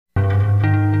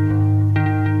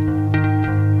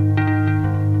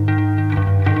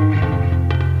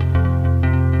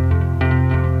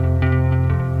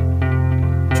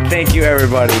thank you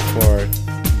everybody for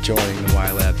joining the Y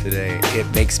Lab today. It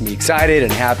makes me excited and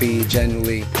happy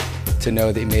genuinely to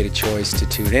know that you made a choice to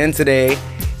tune in today.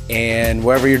 And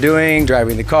whatever you're doing,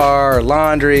 driving the car or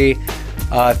laundry,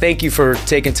 thank you for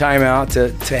taking time out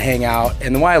to hang out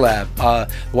in the Y Lab. The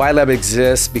Y Lab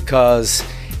exists because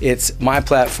it's my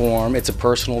platform. It's a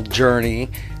personal journey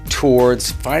towards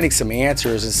finding some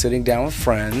answers and sitting down with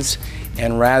friends.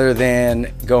 And rather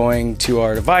than going to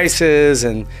our devices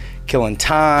and killing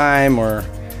time or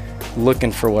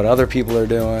looking for what other people are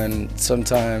doing,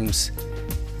 sometimes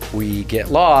we get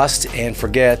lost and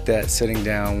forget that sitting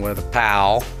down with a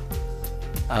pal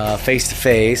face to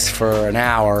face for an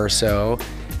hour or so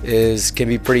can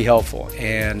be pretty helpful.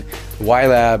 And the Y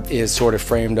Lab is sort of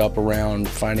framed up around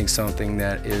finding something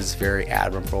that is very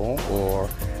admirable or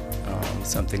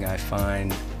something I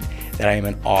find that I am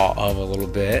in awe of a little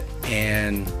bit.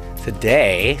 And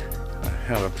today I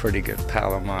have a pretty good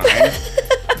pal of mine.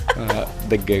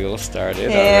 The giggle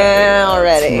started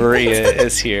already. Maria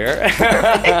is here.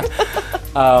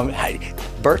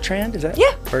 Bertrand, is that?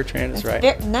 Yeah. Bertrand is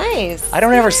right. Nice. I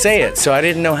don't ever say it, so I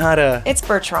didn't know how to. It's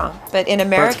Bertrand, but in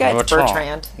America it's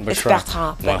Bertrand. It's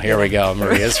Bertrand. Well, here we go.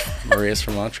 Maria's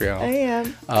from Montreal.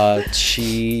 I am.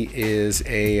 She is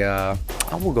I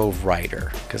will go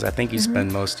writer, because I think you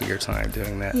spend most of your time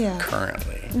doing that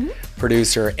currently.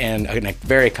 Producer and a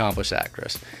very accomplished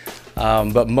actress.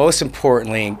 But most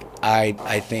importantly,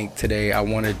 I think today I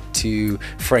wanted to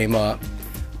frame up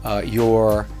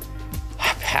your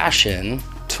passion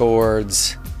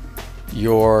towards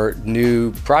your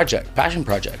new passion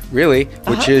project, really,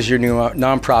 which is your new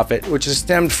nonprofit, which is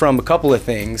stemmed from a couple of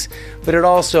things, but it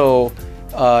also,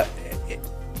 the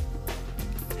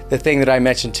thing that I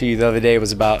mentioned to you the other day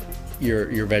was about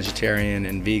your vegetarian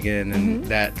and vegan and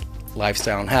that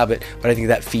lifestyle and habit, but I think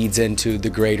that feeds into the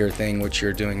greater thing which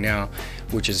you're doing now,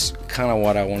 which is kind of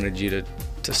what I wanted you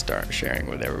to start sharing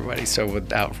with everybody. So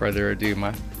without further ado,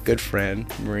 my good friend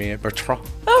Maria Bertrand.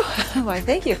 Oh, why,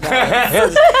 thank you.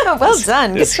 Well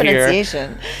done. Good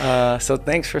pronunciation. So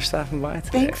thanks for stopping by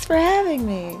today. Thanks for having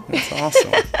me. That's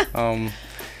awesome.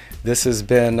 This has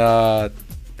been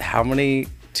how many,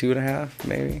 2.5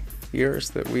 maybe years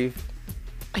that we've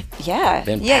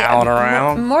been palling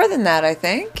around? More than that, I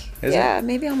think. Is it?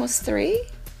 Maybe almost 3.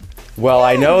 Well,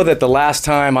 I know that the last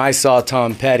time I saw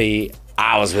Tom Petty,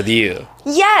 I was with you.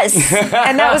 Yes,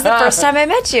 and that was the first time I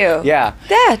met you. Yeah.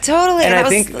 Yeah, totally. And I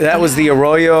think that was the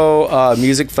Arroyo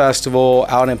Music Festival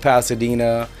out in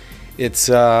Pasadena. It's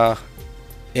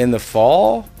in the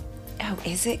fall. Oh,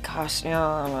 is it? Gosh, no,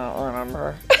 I don't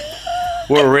remember.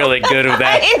 We're really good with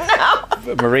that. I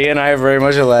know. Maria and I are very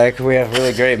much alike. We have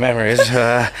really great memories.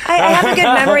 I have a good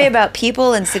memory about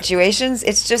people and situations.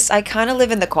 It's just I kind of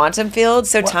live in the quantum field,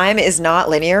 so time is not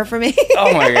linear for me.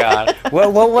 Oh my God!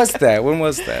 What was that? When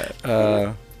was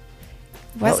that?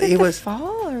 Was it the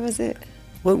fall or was it?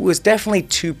 Well, it was definitely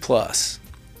 2+.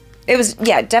 It was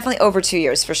definitely over 2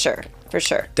 years for sure.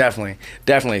 Definitely.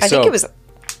 I think it was.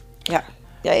 Yeah.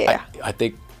 I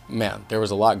think. Man, there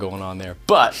was a lot going on there,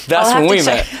 but that's when we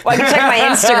met. Well, I can check my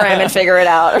Instagram and figure it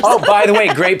out. Oh, by the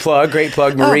way, great plug.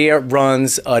 Maria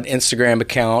runs an Instagram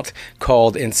account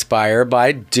called Inspire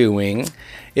by Doing.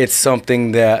 It's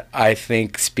something that I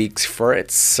think speaks for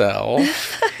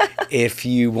itself. If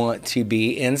you want to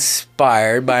be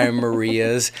inspired by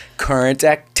Maria's current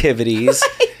activities,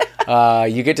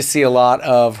 you get to see a lot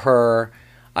of her.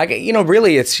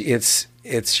 Really,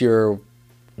 it's your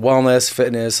wellness,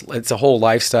 fitness, it's a whole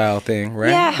lifestyle thing,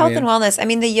 right? Yeah, health and wellness. I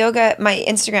mean, the yoga, my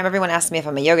Instagram, everyone asks me if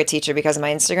I'm a yoga teacher because of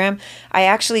my Instagram. I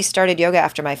actually started yoga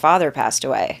after my father passed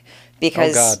away.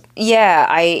 Because,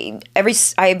 I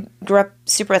grew up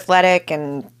super athletic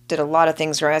and did a lot of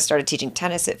things where I started teaching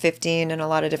tennis at 15 and a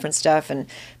lot of different stuff and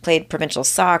played provincial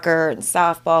soccer and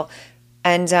softball.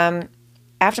 And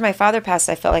after my father passed,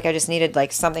 I felt like I just needed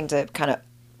like something to kind of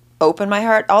open my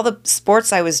heart. All the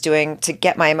sports I was doing to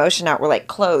get my emotion out were like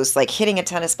closed, like hitting a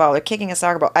tennis ball or kicking a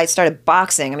soccer ball. I started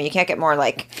boxing. I mean, you can't get more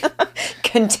like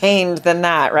contained than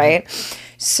that, right?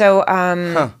 So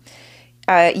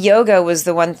yoga was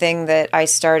the one thing that I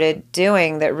started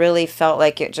doing that really felt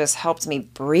like it just helped me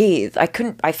breathe. I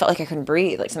felt like I couldn't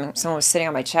breathe, like someone was sitting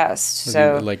on my chest.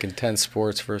 So like intense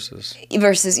sports versus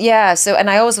yeah. So, and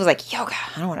I always was like, yoga,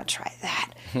 I don't want to try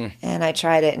that. And I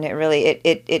tried it and it really,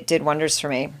 it did wonders for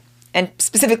me. And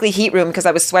specifically heat room, because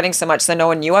I was sweating so much, so no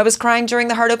one knew I was crying during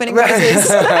the heart opening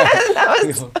classes.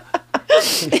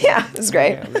 Yeah, it was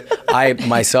great. I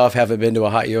myself haven't been to a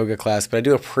hot yoga class, but I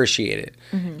do appreciate it.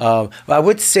 I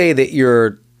would say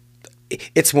that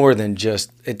it's more than just,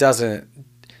 it doesn't,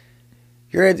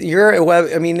 you're a web,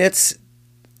 I mean,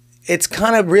 it's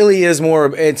kind of really is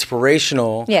more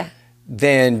inspirational Yeah.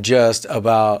 than just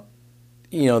about,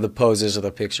 the poses or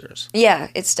the pictures. Yeah,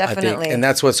 it's I definitely. think. And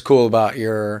that's what's cool about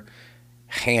your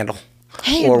handle.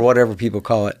 Or whatever people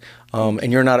call it.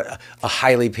 And you're not a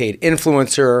highly paid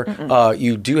influencer.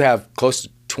 You do have close to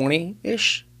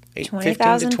 20-ish?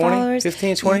 20,000 followers.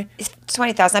 15, 20?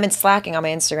 20,000. I've been slacking on my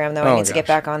Instagram, though. I need to get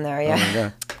back on there. Yeah. Oh, my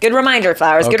God. Good reminder,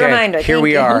 Flowers. Good reminder. Here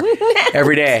we are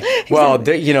every day. Well,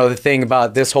 the thing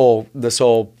about this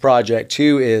whole project,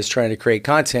 too, is trying to create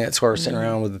content. So we're sitting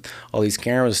around with all these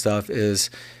cameras and stuff is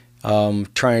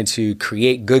trying to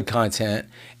create good content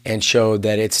and show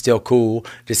that it's still cool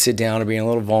to sit down and be a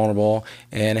little vulnerable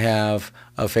and have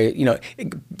a face,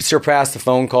 surpass the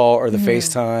phone call or the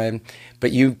FaceTime.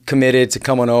 But you committed to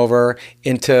coming over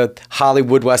into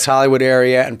Hollywood, West Hollywood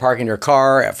area and parking your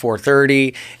car at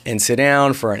 4:30 and sit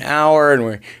down for an hour. And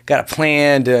we got a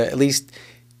plan to at least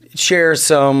share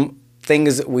some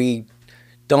things that we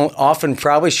don't often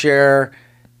probably share.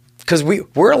 Because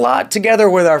we're a lot together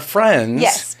with our friends.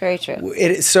 Yes, very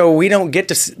true. So we don't get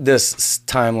to this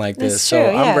time like this. That's So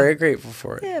true, yeah. I'm very grateful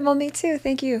for it. Yeah, well, me too.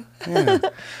 Thank you. Yeah.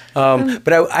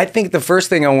 But I think the first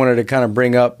thing I wanted to kind of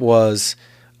bring up was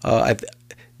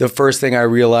the first thing I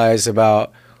realized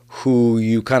about who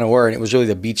you kind of were, and it was really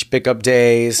the beach pickup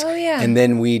days. Oh, yeah. And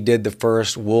then we did the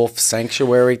first wolf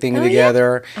sanctuary thing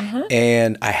together. Yeah.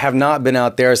 And I have not been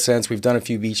out there since. We've done a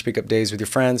few beach pickup days with your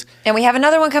friends. And we have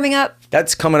another one coming up.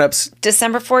 That's coming up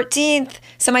December 14th.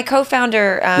 So my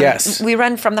co-founder, yes. We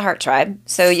run From the Heart Tribe.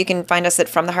 So you can find us at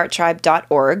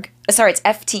fromthehearttribe.org. Sorry, it's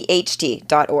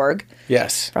ftht.org.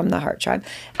 Yes. From the Heart Tribe.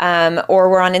 Or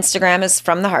we're on Instagram as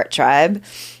From the Heart Tribe.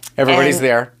 Everybody's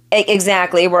there.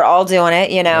 Exactly. We're all doing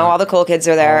it, all the cool kids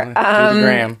are there. Do the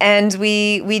gram. And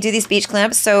we do these beach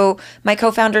clamps. So my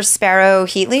co-founder, Sparrow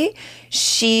Heatley,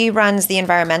 she runs the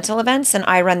environmental events and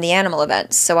I run the animal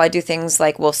events. So I do things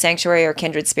like Wolf Sanctuary or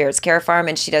Kindred Spirits Care Farm,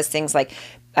 and she does things like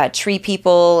tree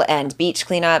people and beach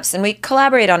cleanups. And we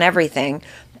collaborate on everything,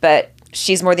 but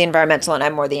she's more the environmental and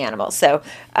I'm more the animal. So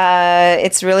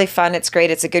it's really fun. It's great.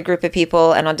 It's a good group of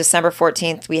people. And on December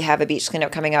 14th, we have a beach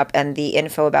cleanup coming up. And the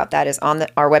info about that is on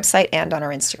our website and on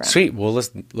our Instagram. Sweet. Well,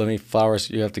 let me, Flowers,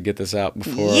 you have to get this out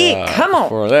before, come on.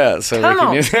 before that. So come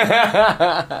we can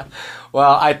on. Use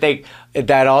Well, I think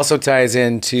that also ties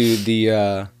into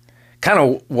the kind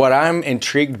of what I'm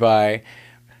intrigued by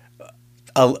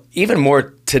even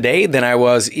more today than I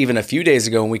was even a few days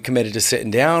ago when we committed to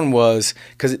sitting down was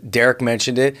because Derek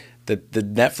mentioned it, the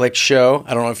Netflix show.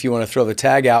 I don't know if you want to throw the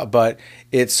tag out, but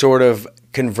it sort of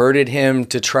converted him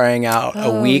to trying out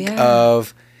a week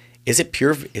of, is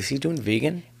he doing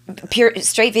vegan? Pure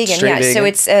straight vegan, Vegan. So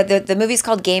it's the movie's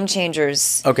called Game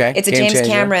Changers. Okay, it's a Game James Changer.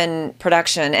 Cameron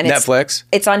production, and Netflix.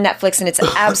 It's on Netflix, and it's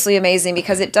absolutely amazing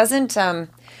because it doesn't.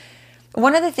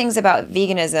 One of the things about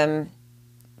veganism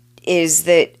is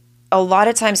that a lot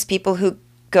of times people who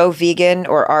go vegan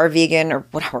or are vegan or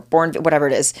whatever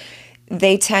it is,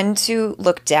 they tend to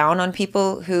look down on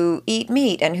people who eat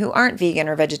meat and who aren't vegan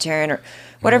or vegetarian or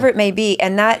whatever it may be,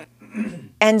 and that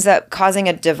ends up causing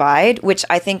a divide, which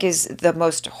I think is the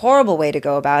most horrible way to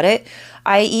go about it.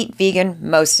 I eat vegan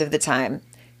most of the time.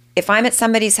 If I'm at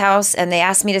somebody's house and they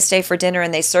ask me to stay for dinner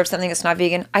and they serve something that's not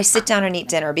vegan, I sit down and eat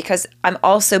dinner because I'm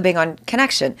also big on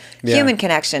connection, human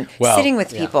connection, sitting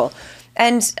with people.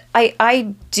 And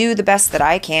I do the best that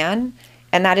I can,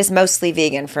 and that is mostly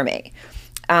vegan for me.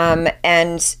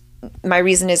 And my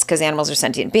reason is because animals are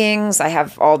sentient beings. I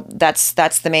have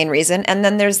that's the main reason. And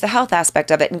then there's the health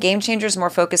aspect of it. And Game Changers more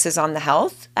focuses on the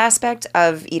health aspect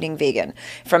of eating vegan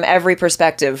from every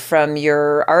perspective, from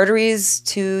your arteries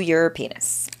to your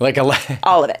penis.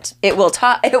 All of it. It will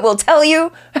tell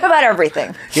you about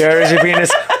everything. Your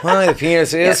penis. Well, the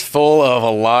penis is full of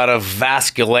a lot of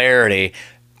vascularity.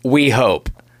 We hope.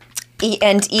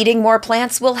 And eating more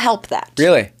plants will help that.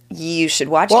 Really? You should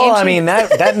watch. Well, I mean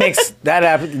that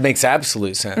makes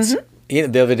absolute sense.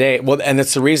 The other day, and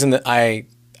that's the reason that I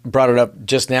brought it up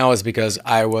just now is because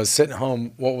I was sitting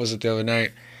home. What was it the other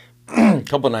night? A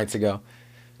couple of nights ago.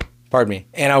 Pardon me.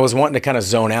 And I was wanting to kind of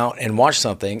zone out and watch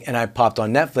something, and I popped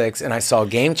on Netflix and I saw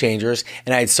Game Changers,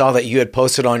 and I saw that you had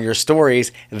posted on your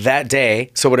stories that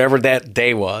day. So whatever that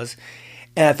day was.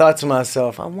 And I thought to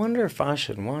myself, I wonder if I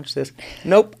should watch this.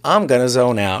 Nope, I'm going to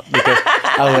zone out because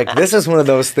I was like, this is one of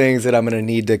those things that I'm going to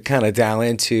need to kind of dial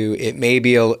into. It may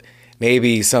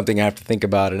be something I have to think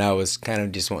about, and I was kind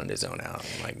of just wanting to zone out.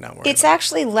 I'm like, not worried. It's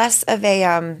actually less of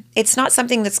a, it's not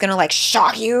something that's going to like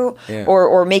shock you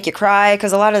or make you cry,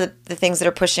 because a lot of the things that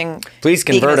are pushing Please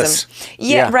convert veganism, us.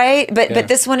 Yeah, right? But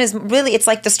this one is really, it's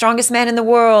like the strongest man in the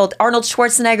world. Arnold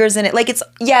Schwarzenegger's in it. Like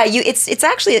it's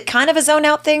actually kind of a zone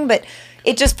out thing, but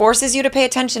it just forces you to pay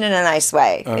attention in a nice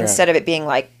way instead of it being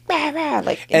like, rah, rah,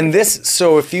 like. And this,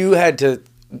 so if you had to,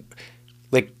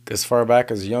 like, as far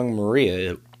back as young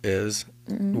Maria is,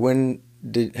 when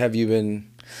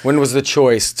was the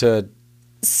choice to?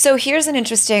 So here's an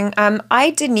interesting,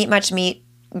 I didn't eat much meat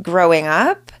growing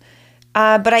up,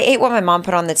 but I ate what my mom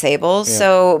put on the table. Yeah.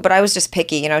 So, but I was just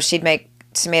picky, you know, she'd make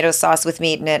tomato sauce with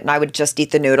meat in it and I would just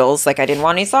eat the noodles. Like I didn't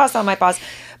want any sauce on my pasta,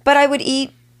 but I would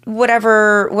eat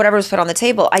whatever was put on the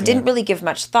table. I didn't really give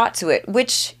much thought to it,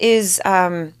 which is,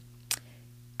 I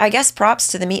guess props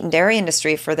to the meat and dairy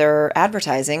industry for their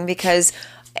advertising because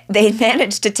they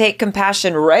managed to take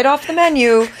compassion right off the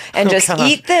menu and just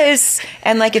eat this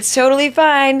and like it's totally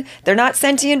fine. They're not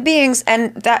sentient beings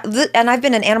and I've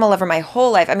been an animal lover my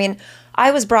whole life. I mean,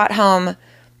 I was brought home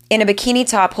in a bikini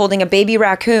top holding a baby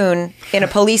raccoon in a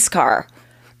police car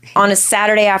on a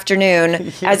Saturday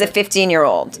afternoon as a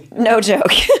 15-year-old. No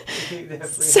joke.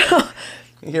 So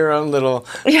Your own little,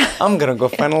 I'm going to go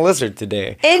find a lizard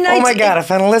today. And oh my God, I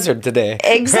found a lizard today.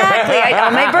 Exactly.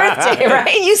 On my birthday,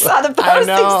 right? You saw the post. I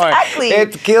know. Exactly.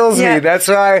 It kills me. That's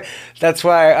why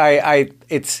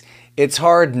it's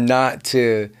hard not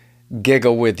to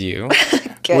giggle with you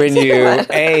when you,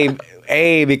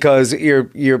 because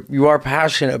you are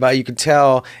passionate about, you can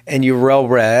tell, and you're well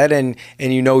read and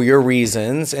you know your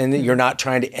reasons and you're not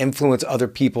trying to influence other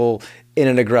people in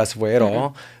an aggressive way at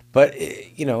all. But,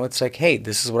 you know, it's like, hey,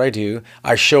 this is what I do.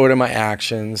 I show it in my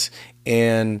actions,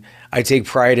 and I take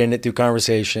pride in it through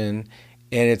conversation,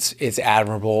 and it's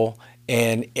admirable.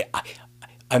 And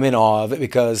I'm in awe of it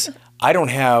because I don't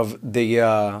have the,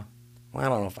 well, I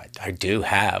don't know if I do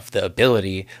have the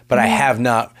ability, but I have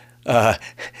not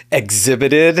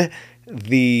exhibited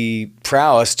the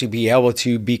prowess to be able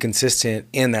to be consistent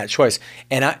in that choice.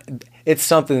 And it's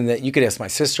something that you could ask my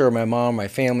sister or my mom, my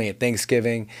family at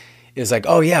Thanksgiving. Is like,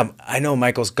 oh yeah, I know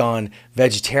Michael's gone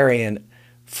vegetarian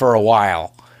for a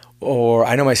while. Or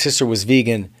I know my sister was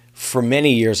vegan for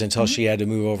many years until she had to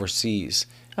move overseas.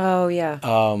 Oh, yeah.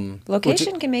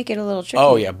 Location can make it a little tricky.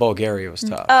 Oh, yeah, Bulgaria was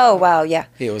tough. Oh, wow, yeah.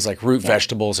 It was like root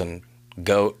vegetables and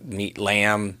goat, meat,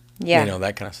 lamb, you know,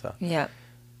 that kind of stuff. Yeah.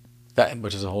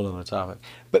 Which is a whole other topic.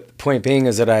 But the point being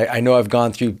is that I know I've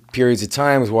gone through periods of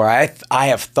times where I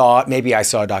have thought, maybe I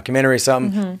saw a documentary or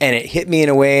something, and it hit me in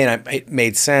a way and it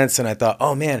made sense. And I thought,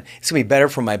 oh man, it's going to be better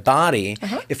for my body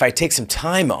if I take some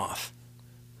time off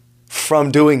from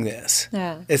doing this.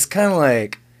 Yeah. It's kind of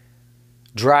like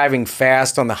driving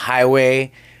fast on the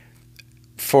highway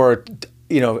for,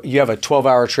 you know, you have a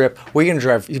 12-hour trip. Well, you're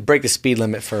going to you break the speed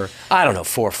limit for, I don't know,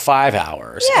 4 or 5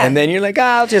 hours. Yeah. And then you're like,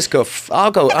 I'll just go,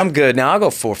 I'm good now. I'll go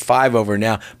 4 or 5 over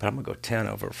now, but I'm going to go 10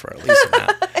 over for at least now.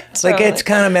 It's like, it's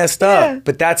kind of messed up,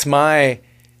 but that's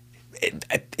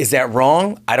is that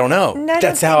wrong? I don't know. No,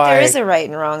 that's how there is a right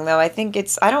and wrong, though. I think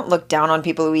I don't look down on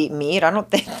people who eat meat. I don't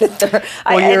think that they're,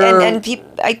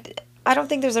 I don't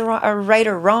think there's a right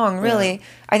or wrong, really. Yeah.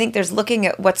 I think there's looking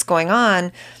at what's going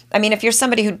on. I mean, if you're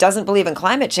somebody who doesn't believe in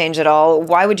climate change at all,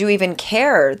 why would you even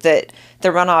care that the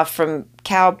runoff from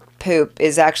cow poop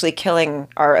is actually killing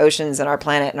our oceans and our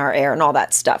planet and our air and all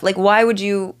that stuff? Like, why would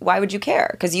you care?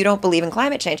 Because you don't believe in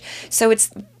climate change. So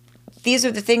these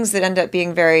are the things that end up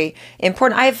being very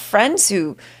important. I have friends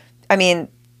who, I mean,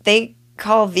 they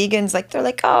call vegans they're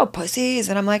like, oh, pussies,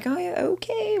 and I'm like, oh yeah,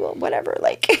 okay, well, whatever,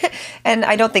 like. And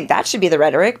I don't think that should be the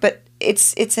rhetoric, but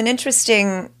it's an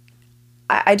interesting.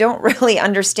 I don't really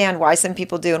understand why some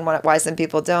people do and why some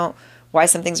people don't, why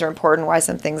some things are important, why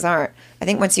some things aren't. I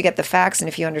think once you get the facts and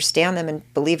if you understand them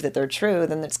and believe that they're true,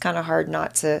 then it's kind of hard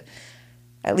not to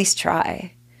at least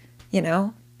try, you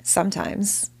know,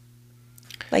 sometimes.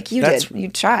 Like you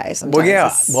try sometimes. Well,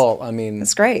 yeah. Well, I mean,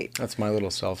 it's great. That's my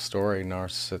little self-story,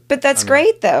 narcissist. But that's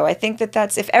great, though. I think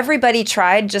that's, if everybody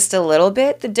tried just a little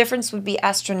bit, the difference would be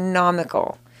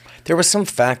astronomical. There was some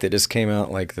fact that just came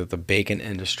out, like that the bacon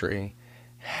industry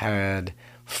had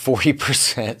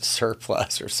 40%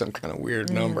 surplus or some kind of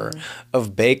weird number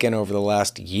of bacon over the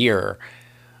last year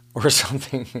or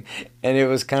something. And it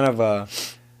was kind of a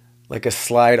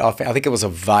slide off. I think it was a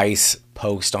Vice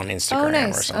post on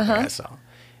Instagram or something I saw.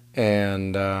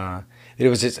 And it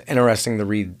was just interesting to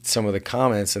read some of the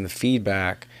comments and the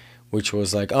feedback, which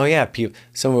was like, oh yeah,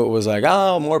 some of it was like,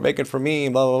 oh, more bacon for me,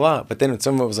 blah, blah, blah. But then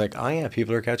some of it was like, oh yeah,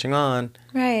 people are catching on.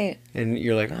 Right. And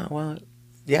you're like, oh, well,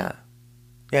 yeah.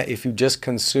 Yeah, if you just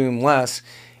consume less.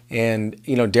 And,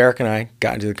 you know, Derek and I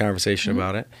got into the conversation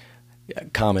about it.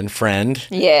 Common friend,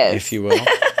 if you will.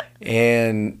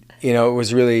 And, you know, it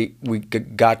was really, we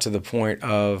got to the point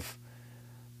of,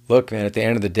 look, man, at the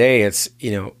end of the day, it's,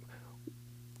 you know,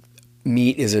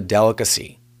 meat is a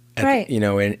delicacy. Right. You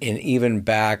know, and even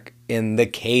back in the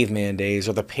caveman days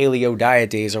or the paleo diet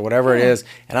days or whatever it is.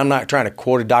 And I'm not trying to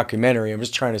quote a documentary. I'm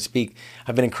just trying to speak.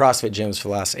 I've been in CrossFit gyms for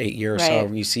the last 8 years. Right.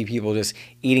 So you see people just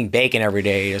eating bacon every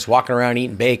day, just walking around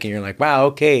eating bacon. You're like, wow,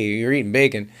 okay, you're eating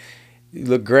bacon. You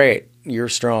look great. You're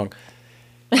strong.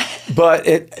 But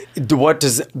what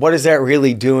is that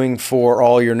really doing for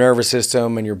all your nervous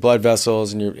system and your blood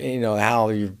vessels and your, how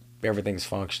everything's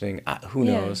functioning? Who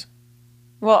knows?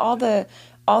 Well, all the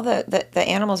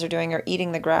animals are doing are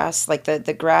eating the grass, like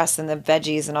the grass and the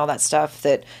veggies and all that stuff.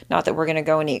 That, not that we're going to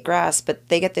go and eat grass, but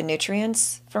they get the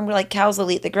nutrients from, like, cows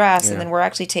will eat the grass, and then we're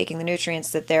actually taking the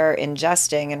nutrients that they're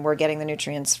ingesting, and we're getting the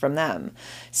nutrients from them.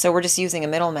 So we're just using a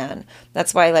middleman.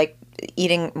 That's why, like,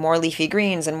 eating more leafy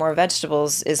greens and more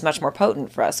vegetables is much more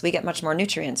potent for us. We get much more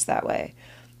nutrients that way.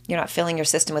 You're not filling your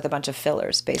system with a bunch of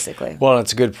fillers, basically. Well,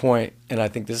 that's a good point, and I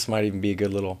think this might even be a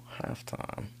good little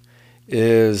halftime,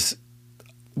 is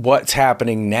what's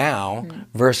happening now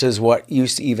versus what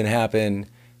used to even happen,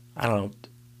 I don't know,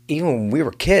 even when we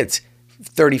were kids,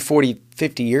 30, 40,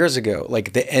 50 years ago.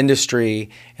 Like, the industry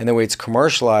and the way it's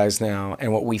commercialized now,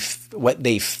 and what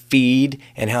they feed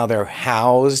and how they're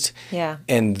housed. Yeah.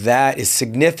 And that is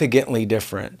significantly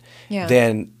different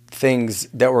than things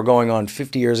that were going on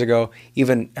 50 years ago,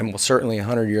 even, and well, certainly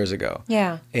 100 years ago.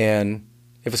 Yeah. And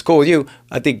if it's cool with you,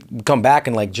 I think come back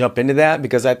and, like, jump into that,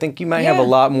 because I think you might have a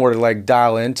lot more to, like,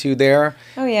 dial into there.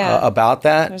 Oh, yeah. About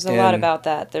that. There's a lot about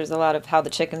that. There's a lot of how the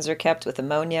chickens are kept with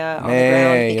ammonia on the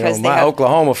ground, because my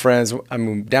Oklahoma friends, I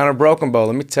mean, down in Broken Bow,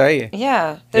 let me tell you.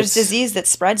 Yeah, there's disease that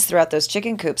spreads throughout those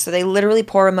chicken coops. So they literally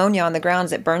pour ammonia on the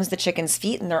grounds. It burns the chickens'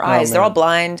 feet and their eyes. They're all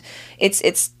blind. It's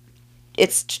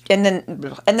and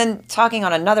then talking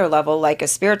on another level, like a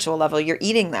spiritual level, you're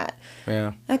eating that.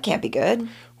 Yeah. That can't be good.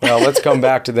 Well, let's come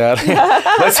back to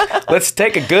that. let's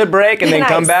take a good break and then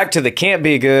come back to the can't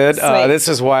be good. This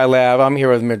is YLab. I'm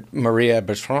here with Maria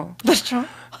Bertrand.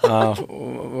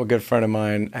 A good friend of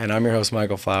mine, and I'm your host,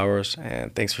 Michael Flowers,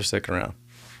 and thanks for sticking around.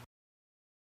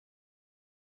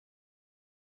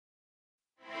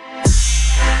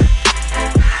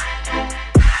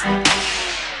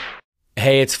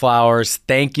 Hey, it's Flowers.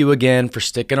 Thank you again for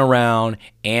sticking around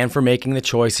and for making the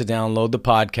choice to download the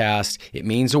podcast. It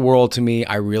means the world to me.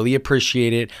 I really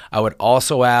appreciate it. I would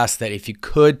also ask that if you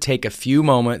could take a few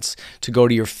moments to go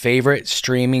to your favorite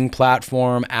streaming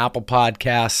platform, Apple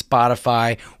Podcasts,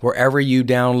 Spotify, wherever you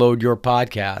download your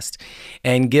podcast,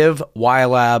 and give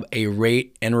YLab a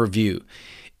rate and review.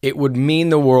 It would mean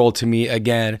the world to me,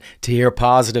 again, to hear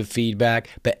positive feedback,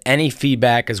 but any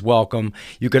feedback is welcome.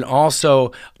 You can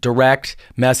also direct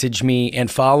message me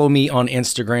and follow me on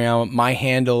Instagram. My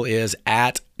handle is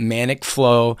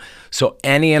 @ManicFlow, so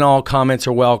any and all comments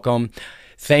are welcome.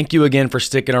 Thank you again for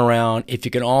sticking around. If you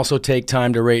can also take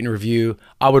time to rate and review,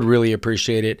 I would really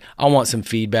appreciate it. I want some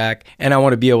feedback, and I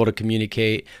want to be able to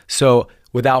communicate. So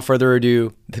without further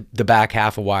ado, the back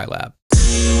half of YLab.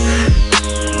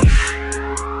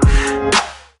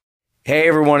 Hey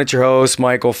everyone, it's your host,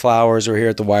 Michael Flowers. We're here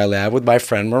at the YLab with my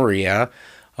friend Maria.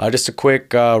 Just a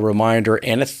quick reminder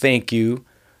and a thank you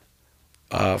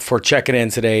for checking in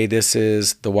today. This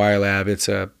is the YLab. It's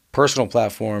a personal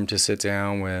platform to sit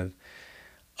down with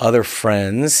other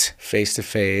friends face to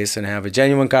face and have a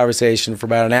genuine conversation for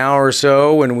about an hour or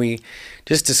so, when we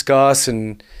just discuss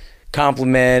and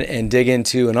compliment and dig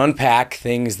into and unpack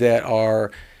things that are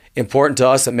important to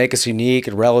us, that make us unique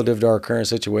and relative to our current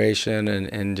situation,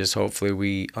 and just hopefully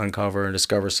we uncover and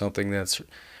discover something that's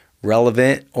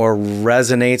relevant or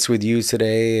resonates with you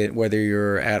today, whether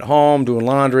you're at home doing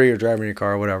laundry or driving your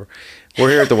car or whatever. We're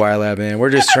here at the YLab, man. We're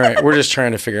just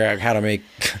trying to figure out how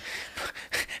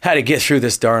to get through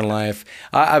this darn life.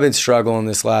 I've been struggling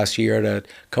this last year to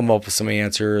come up with some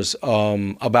answers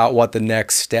about what the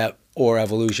next step or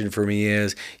evolution for me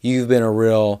is. You've been a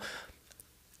real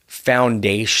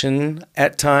foundation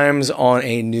at times on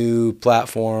a new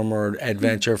platform or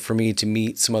adventure for me to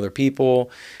meet some other people,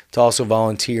 to also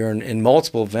volunteer in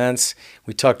multiple events.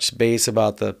 We touched base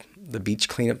about the beach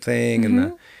cleanup thing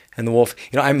and the wolf.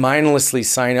 I mindlessly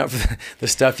sign up for the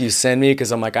stuff you send me,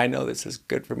 because I'm like, I know this is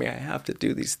good for me. I have to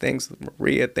do these things with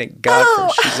Maria. Thank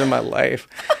God she's in my life.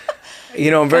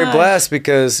 I'm very blessed,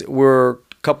 because we're a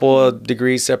couple of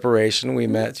degrees separation. We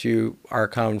met through our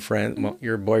common friend, well,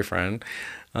 your boyfriend,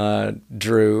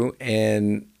 Drew,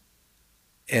 and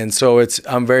so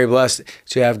I'm very blessed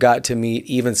to have got to meet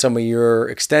even some of your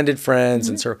extended friends,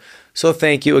 and so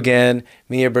thank you again,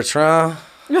 Maria Bertrand.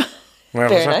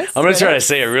 Very nice. I'm gonna try to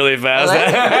say it really fast.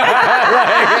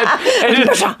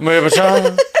 Maria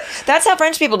Bertrand. That's how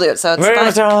French people do it. So it's Maria fun.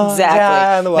 Bertrand,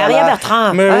 Exactly. Maria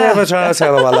Bertrand. Maria Bertrand, c'est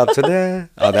la voilà today.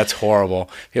 Oh, that's horrible.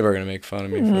 People are going to make fun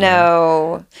of me for that.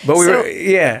 No. But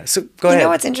so go ahead. You know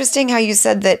what's interesting? How you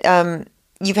said that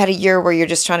you've had a year where you're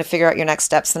just trying to figure out your next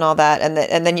steps and all that.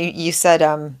 And then you said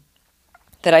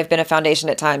that I've been a foundation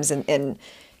at times in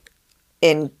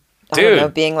I don't know,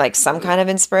 being like some kind of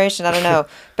inspiration. I don't know.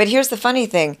 But here's the funny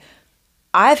thing.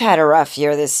 I've had a rough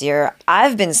year this year.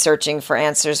 I've been searching for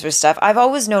answers for stuff. I've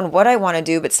always known what I want to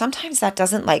do, but sometimes that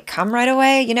doesn't like come right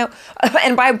away, you know?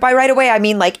 And by right away, I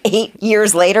mean like 8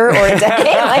 years later or a decade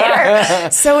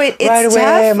later. So it's right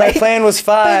away. tough. My plan was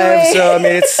 5, so I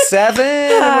mean, it's 7.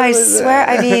 I swear.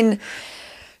 I mean,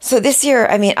 so this year,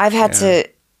 I mean, I've had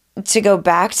to go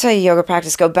back to yoga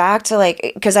practice, go back to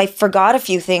like, because I forgot a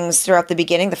few things throughout the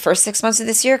beginning, the first 6 months of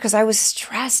this year, because I was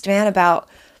stressed, man, about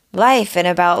life and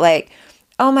about like,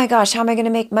 oh my gosh, how am I going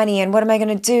to make money and what am I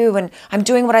going to do? And I'm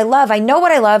doing what I love. I know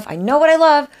what I love. I know what I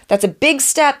love. That's a big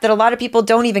step that a lot of people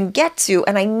don't even get to.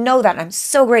 And I know that. And I'm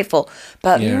so grateful.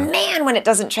 But man, when it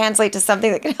doesn't translate to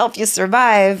something that can help you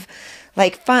survive,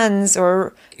 like funds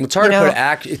or it's hard to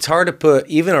put it's hard to put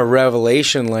even a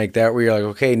revelation like that where you're like,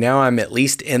 okay, now I'm at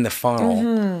least in the funnel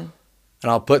and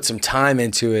I'll put some time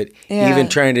into it. Even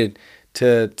trying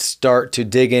to start to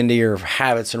dig into your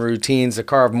habits and routines, to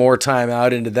carve more time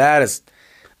out into that is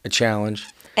a challenge.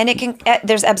 And it can,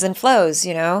 there's ebbs and flows,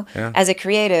 you know, as a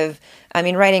creative. I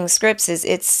mean, writing scripts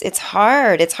it's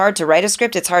hard. It's hard to write a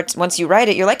script. It's hard. Once you write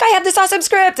it, you're like, I have this awesome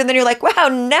script. And then you're like, wow,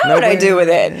 now what do I do with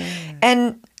it?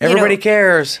 And everybody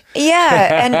cares.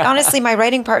 Yeah. And honestly, my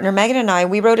writing partner, Megan, and I,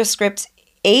 we wrote a script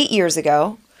 8 years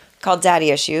ago called Daddy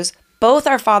Issues. Both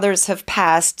our fathers have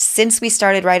passed since we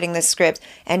started writing this script.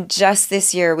 And just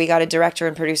this year, we got a director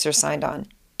and producer signed on.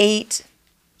 8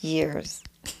 years.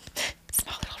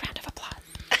 Small little round of applause.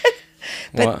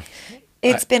 But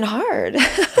it's been hard.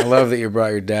 I love that you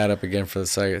brought your dad up again for the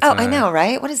second time. Oh, I know,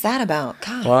 right? What is that about?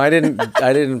 God. Well, I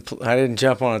didn't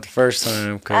jump on it the first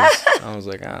time because I was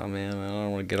like, oh man, I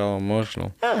don't want to get all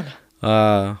emotional.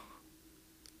 But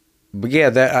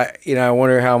yeah, I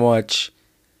wonder how much,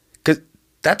 because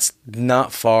that's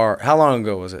not far. How long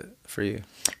ago was it for you?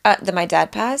 My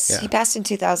dad passed. Yeah. He passed in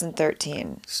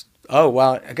 2013. Oh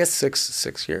wow, I guess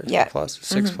six years. Yeah. Plus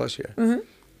 6 plus years. Mm-hmm.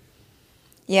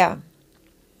 Yeah.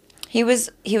 He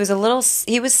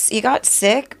got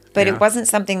sick, but it wasn't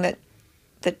something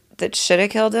that should have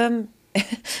killed him.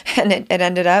 And it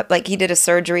ended up like he did a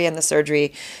surgery and the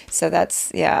surgery. So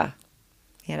that's, you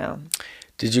know.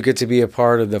 Did you get to be a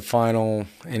part of the final,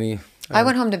 I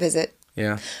went home to visit.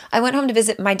 Yeah. I went home to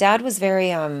visit. My dad was very,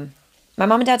 my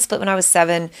mom and dad split when I was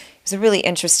 7. It was a really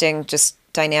interesting just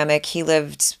dynamic. He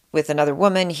lived with another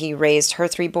woman. He raised her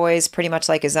 3 boys pretty much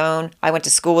like his own. I went to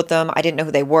school with them. I didn't know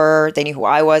who they were. They knew who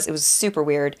I was. It was super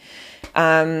weird.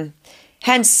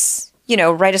 Hence,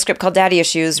 write a script called Daddy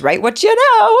Issues, write what you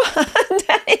know.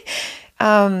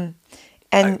 And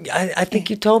I think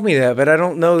you told me that, but I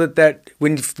don't know that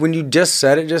when you just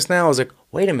said it just now, I was like,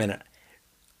 wait a minute.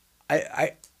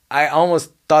 I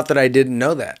almost thought that I didn't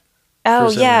know that.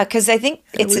 Oh, yeah, because I think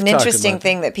it's an interesting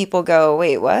thing that people go,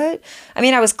 wait, what? I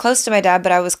mean, I was close to my dad,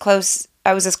 but I was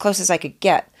as close as I could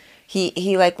get.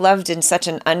 He like loved in such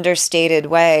an understated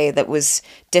way that was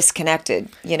disconnected,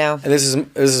 And this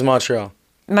is Montreal.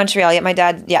 Montreal, yeah, my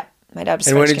dad was French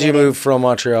And when did you Canadian. move from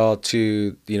Montreal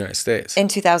to the United States? In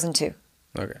 2002.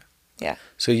 Okay. Yeah.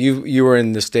 So you were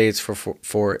in the States for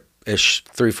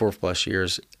 3-4 plus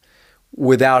years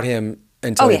without him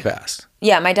until he passed.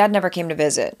 Yeah, my dad never came to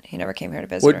visit. He never came here to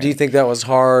visit. What do you think that was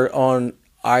hard on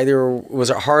either?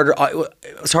 Was it hard?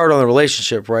 It was hard on the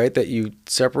relationship, right? That you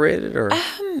separated, or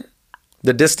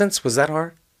the distance, was that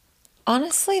hard?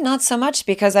 Honestly, not so much,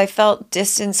 because I felt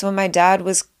distance when my dad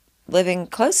was living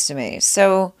close to me.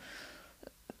 So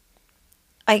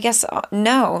I guess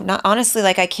no, not honestly.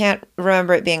 Like I can't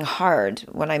remember it being hard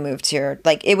when I moved here.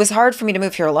 Like it was hard for me to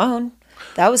move here alone.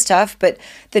 That was tough, but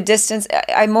the distance,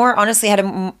 I more honestly had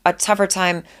a tougher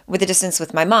time with the distance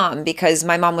with my mom, because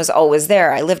my mom was always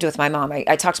there. I lived with my mom.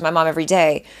 I talked to my mom every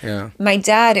day. Yeah. My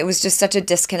dad, it was just such a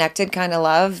disconnected kind of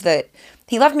love that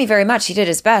he loved me very much. He did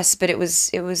his best, but it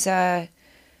was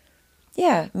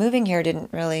moving here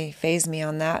didn't really faze me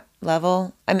on that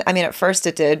level. I mean, at first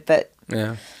it did, but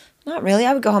not really.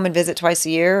 I would go home and visit twice a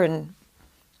year, and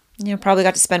probably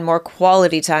got to spend more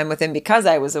quality time with him because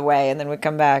I was away, and then would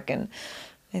come back, and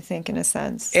I think in a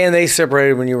sense. And they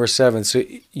separated when you were 7, so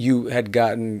you had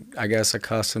gotten, I guess,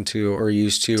 accustomed to or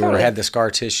used to, or had the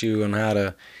scar tissue on how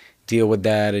to deal with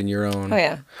that in your own. Oh,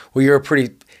 yeah. Well, you're a pretty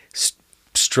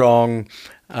strong,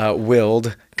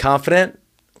 willed, confident,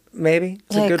 maybe?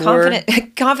 It's a good word.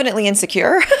 Confidently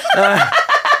insecure.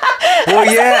 Well,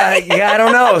 yeah, I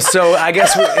don't know. So I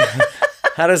guess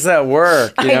how does that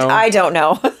work? You know? I don't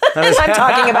know. I'm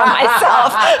talking about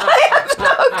myself. I have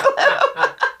no clue.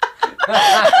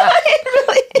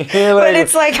 Really, like, but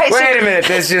it's like wait a minute,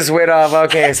 this just went off.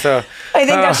 Okay, so I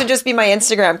think that should just be my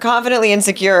Instagram. Confidently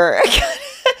insecure.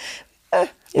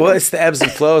 Well, it's the ebbs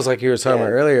and flows, like you were talking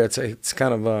about earlier. It's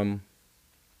kind of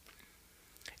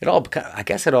it all. I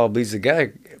guess it all bleeds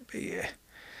together.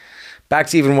 Back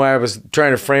to even why I was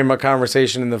trying to frame my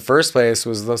conversation in the first place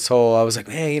was this whole. I was like,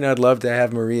 man, you know, I'd love to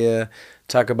have Maria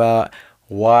talk about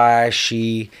why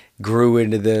she grew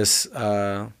into this.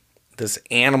 This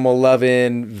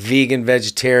animal-loving, vegan,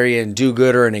 vegetarian,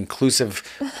 do-gooder, and inclusive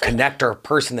connector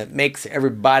person that makes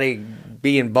everybody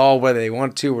be involved whether they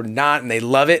want to or not, and they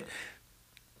love it.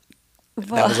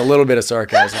 That was a little bit of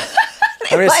sarcasm.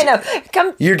 I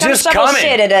know. You're just coming.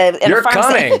 You're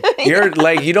coming. You're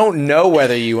like, you don't know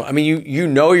whether you. I mean, you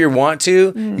know you want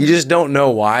to. You just don't know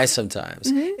why sometimes.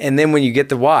 And then when you get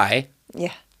the why.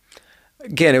 Yeah.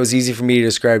 Again, it was easy for me to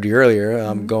describe to you earlier.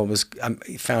 I'm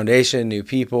foundation, new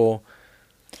people.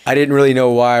 I didn't really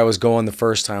know why I was going the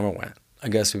first time I went. I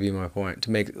guess would be my point,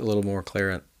 to make it a little more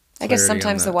clear. I guess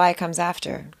sometimes the why comes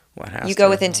after. You go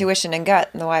with intuition and gut,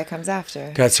 and the why comes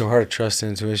after. God, it's so hard to trust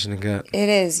intuition and gut. It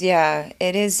is, yeah.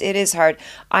 It is hard.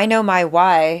 I know my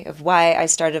why of why I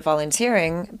started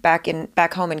volunteering back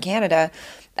home in Canada.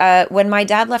 When my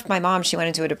dad left my mom, she went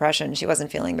into a depression. She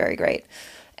wasn't feeling very great.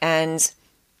 And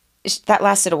that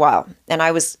lasted a while. And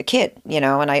I was a kid, you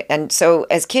know, and so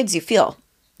as kids you feel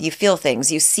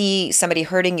things. You see somebody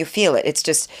hurting, you feel it.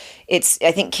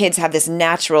 I think kids have this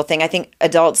natural thing. I think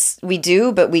adults, we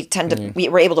do, but we tend to,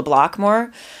 we're able to block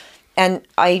more. And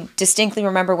I distinctly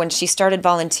remember when she started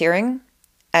volunteering,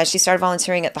 she started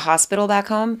volunteering at the hospital back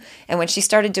home. And when she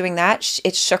started doing that,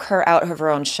 it shook her out of her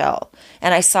own shell.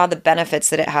 And I saw the benefits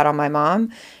that it had on my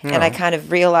mom. Yeah. And I kind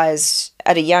of realized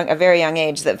at a very young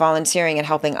age that volunteering and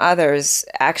helping others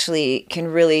actually can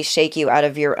really shake you out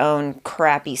of your own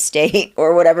crappy state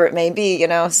or whatever it may be, you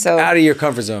know? So out of your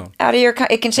comfort zone.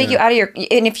 It can shake you out of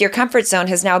and if your comfort zone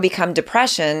has now become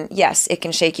depression, yes, it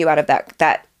can shake you out of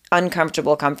that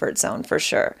uncomfortable comfort zone for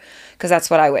sure. Because that's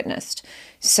what I witnessed.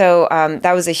 So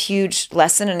that was a huge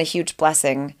lesson and a huge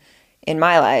blessing in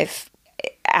my life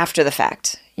after the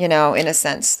fact, you know, in a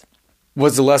sense.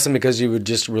 Was the lesson because you would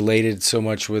just related so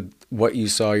much with what you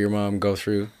saw your mom go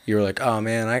through? You were like, oh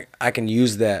man, I can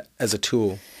use that as a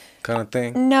tool kind of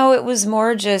thing? No, it was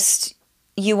more just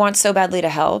you want so badly to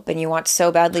help and you want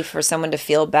so badly for someone to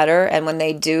feel better. And when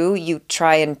they do, you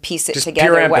try and piece it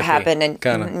together, what happened.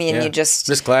 And you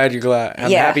just glad you're glad. I'm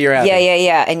happy you're happy.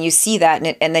 Yeah. And you see that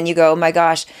and then you go, oh my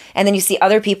gosh. And then you see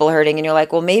other people hurting and you're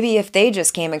like, well, maybe if they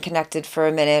just came and connected for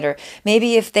a minute, or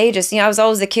maybe if they just, I was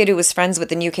always the kid who was friends with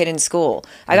the new kid in school.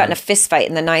 I got in a fist fight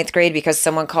in the 9th grade because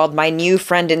someone called my new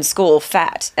friend in school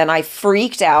fat. And I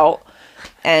freaked out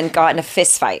and got in a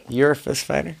fist fight. You're a fist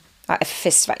fighter? A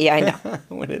fist fight. Yeah, I know.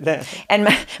 When did that? And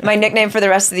my nickname for the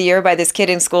rest of the year by this kid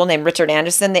in school named Richard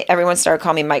Anderson, everyone started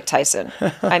calling me Mike Tyson.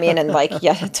 I mean, and like,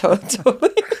 yeah,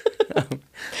 totally.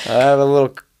 I have a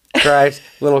little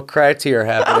cry tear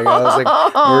happening. I was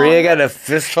like, Maria got in a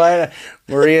fist fight?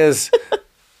 Maria's,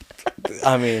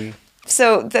 I mean.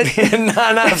 So.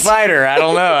 not a fighter. I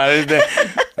don't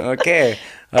know. Okay.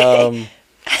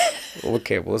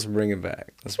 Okay, well, let's bring it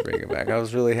back. I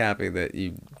was really happy that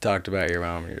you talked about your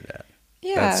mom and your dad.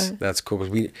 Yeah. That's cool,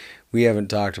 because we haven't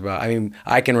talked about, I mean,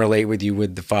 I can relate with you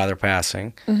with the father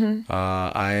passing. Mm-hmm.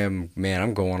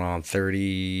 I'm going on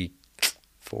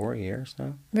 34 years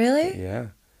now. Really? Yeah.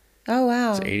 Oh,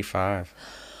 wow. It's 85.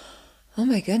 Oh,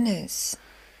 my goodness.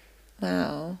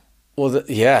 Wow. Well,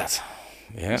 yes.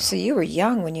 Yeah. So you were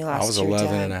young when you lost your dad. I was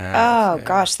 11 and a half. Oh,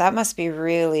 gosh, that must be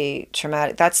really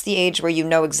traumatic. That's the age where you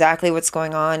know exactly what's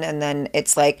going on, and then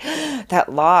it's like that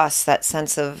loss, that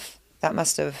sense of, that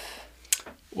must have...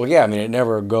 Well, yeah, I mean, it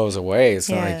never goes away. It's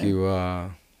not like you...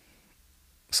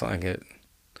 it's not like it...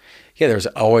 Yeah, there's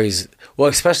always... Well,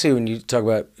 especially when you talk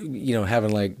about,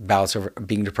 having like bouts of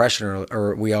being depression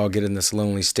or we all get in this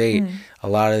lonely state. A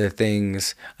lot of the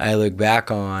things I look back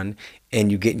on, and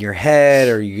you get in your head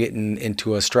or you get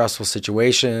into a stressful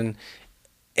situation,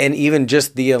 and even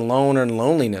just the alone and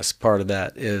loneliness part of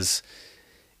that is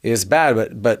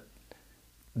bad. But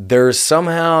there's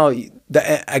somehow,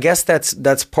 I guess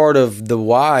that's part of the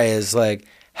why, is like,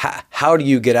 how do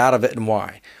you get out of it and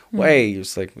why? Way,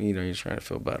 it's like, you're trying to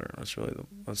feel better. That's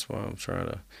why I'm trying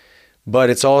to. But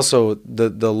it's also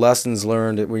the lessons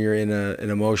learned when you're in an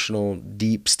emotional,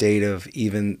 deep state of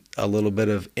even a little bit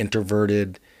of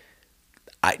introverted,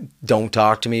 don't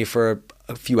talk to me for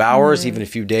a few hours, even a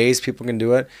few days, people can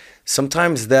do it.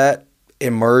 Sometimes that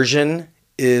immersion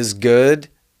is good,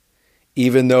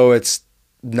 even though it's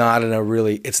not in a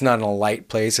light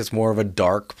place. It's more of a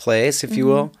dark place, if you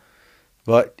will.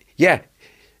 But yeah,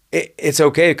 it's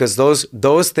okay because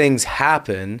those things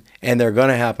happen, and they're going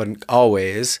to happen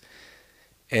always.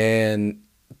 And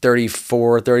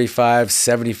 34, 35,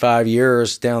 75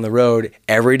 years down the road,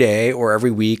 every day or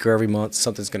every week or every month,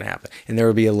 something's going to happen. And there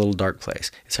will be a little dark place.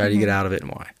 It's how do you get out of it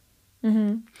and why?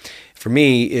 For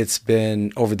me, it's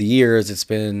been, over the years, it's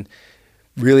been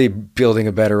really building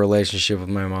a better relationship with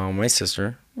my mom and my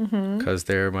sister because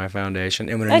they're my foundation.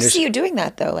 And when I see you doing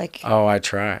that, though. Like, oh, I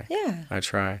try. Yeah. I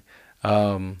try.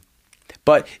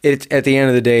 But at the end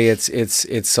of the day,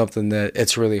 it's something that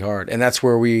it's really hard. And that's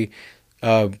where we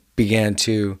began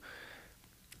to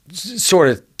sort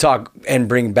of talk and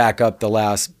bring back up the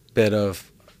last bit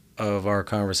of our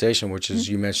conversation, which is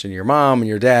you mentioned your mom and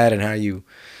your dad and how you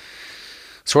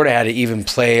sort of had to even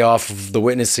play off of the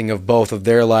witnessing of both of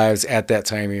their lives at that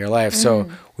time in your life. So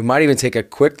we might even take a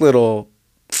quick little,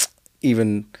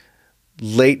 even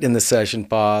late in the session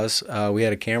pause. We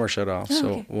had a camera shut off,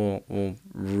 so we'll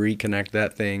reconnect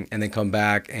that thing and then come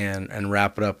back and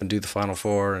wrap it up and do the final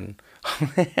four and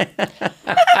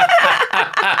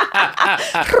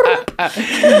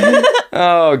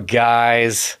oh,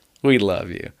 guys, we love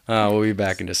you. We'll be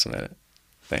back in just a minute.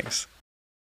 Thanks.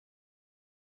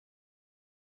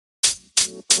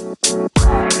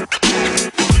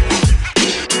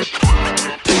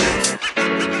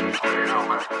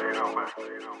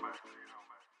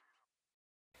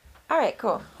 all right,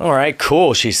 cool. All right,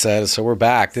 cool, she said. So we're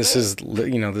back. This is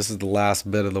the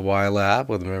last bit of the Y Lab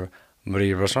with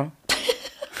Marie Rochon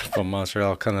from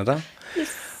Montreal, Canada.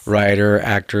 Yes. Writer,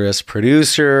 actress,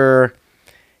 producer,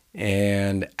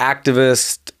 and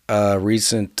activist.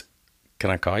 Recent, can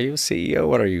I call you a CEO?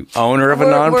 What are you? Owner of a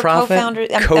nonprofit? We're co-founders.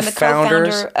 I'm the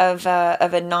co-founder of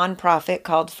a nonprofit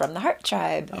called From the Heart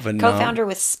Tribe. Co-founder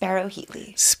with Sparrow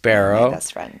Heatley. Sparrow. My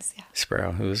best friends. Yeah.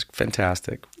 Sparrow, who is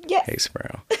fantastic. Yes. Hey,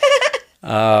 Sparrow.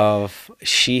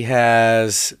 She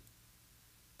has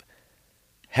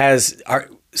our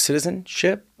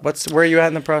citizenship. Where are you at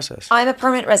in the process? I'm a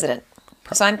permanent resident.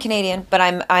 So I'm Canadian, but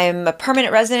I'm a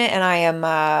permanent resident, and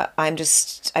I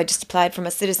just applied for my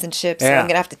citizenship, so I'm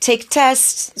gonna have to take a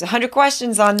test. There's 100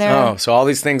 questions on there. Oh, so all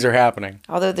these things are happening.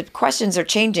 Although the questions are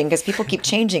changing because people keep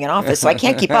changing in office, so I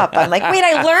can't keep up. I'm like, wait,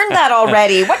 I learned that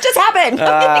already. What just happened?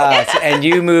 And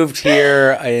you moved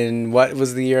here in, what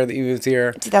was the year that you moved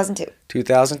here? 2002.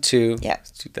 2002. Yeah.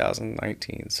 It's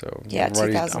 2019. So yeah,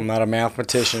 2000. I'm not a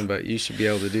mathematician, but you should be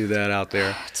able to do that out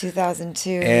there. 2002.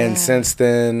 And since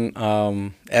then,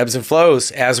 ebbs and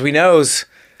flows, as we knows.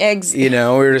 We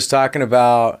were just talking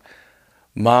about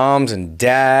moms and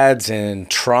dads and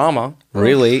trauma,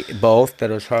 really, both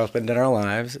that has happened in our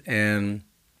lives. And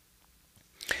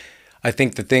I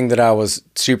think the thing that I was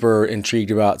super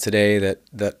intrigued about today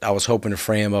that I was hoping to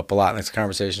frame up a lot in this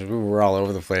conversation, we were all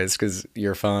over the place because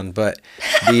you're fun, but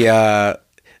the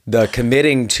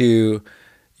committing to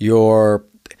your,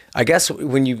 I guess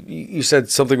when you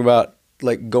said something about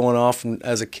like going off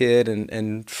as a kid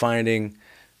and finding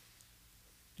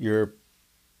your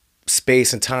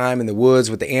space and time in the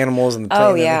woods with the animals and the playing.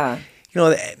 Oh, yeah.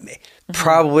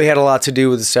 Probably had a lot to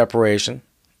do with the separation.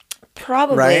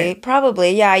 Probably, right?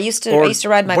 Probably. Yeah, I used to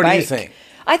ride my bike. What do you think?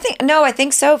 I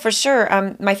think so, for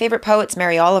sure. My favorite poet's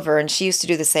Mary Oliver, and she used to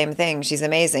do the same thing. She's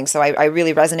amazing. So I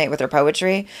really resonate with her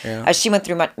poetry. Yeah. She went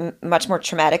through much more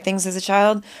traumatic things as a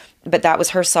child, but that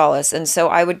was her solace. And so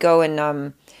I would go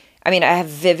and, I have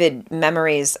vivid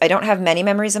memories. I don't have many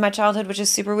memories of my childhood, which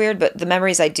is super weird, but the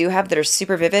memories I do have that are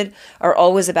super vivid are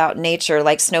always about nature,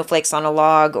 like snowflakes on a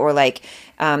log, or like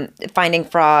finding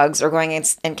frogs, or going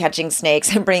and catching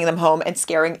snakes and bringing them home and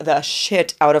scaring the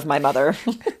shit out of my mother.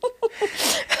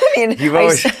 You've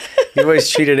always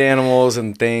treated animals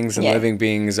and things and living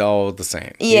beings all the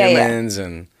same. Humans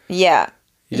and you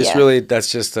just really,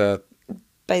 that's just a.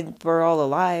 But we're all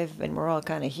alive and we're all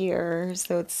kind of here,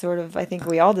 so it's sort of, I think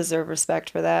we all deserve respect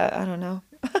for that. I don't know.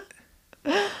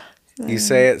 You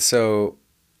say it so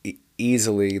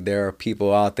easily. There are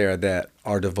people out there that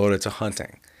are devoted to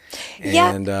hunting,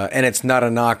 and it's not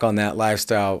a knock on that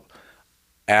lifestyle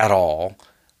at all.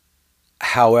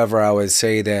 However, I would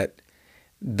say that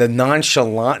the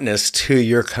nonchalantness to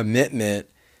your commitment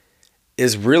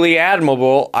is really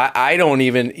admirable. I don't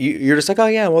even, you're just like, oh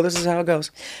yeah, well, this is how it goes.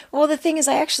 Well, the thing is,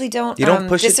 I actually don't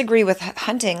disagree with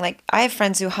hunting. Like, I have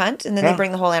friends who hunt, and then they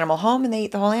bring the whole animal home and they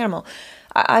eat the whole animal.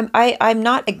 I'm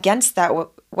not against that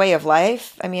way of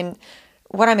life. I mean,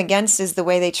 what I'm against is the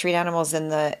way they treat animals in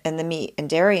the meat and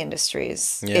dairy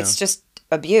industries. Yeah. It's just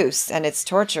abuse and it's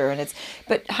torture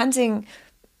but hunting,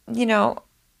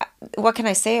 what can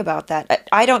I say about that?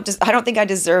 I don't think I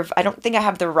don't think I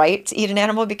have the right to eat an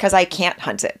animal because I can't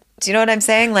hunt it. Do you know what I'm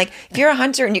saying? Like, if you're a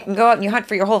hunter and you can go out and you hunt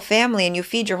for your whole family and you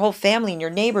feed your whole family and your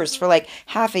neighbors for like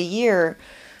half a year,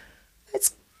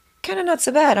 it's kind of not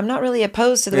so bad. I'm not really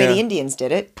opposed to the way the Indians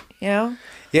did it, you know?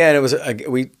 Yeah, and it was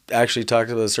we actually talked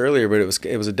about this earlier, but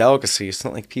it was a delicacy. It's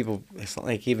not like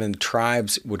even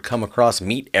tribes would come across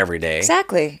meat every day.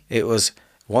 Exactly. It was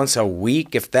once a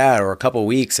week, if that, or a couple of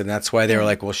weeks, and that's why they were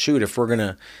like, well, shoot, if we're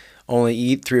gonna only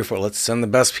eat 3 or 4, let's send the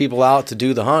best people out to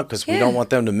do the hunt because we don't want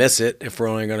them to miss it if we're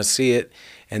only gonna see it,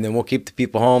 and then we'll keep the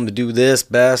people home to do this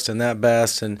best and that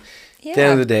best, and at the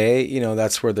end of the day, you know,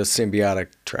 that's where the symbiotic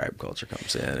tribe culture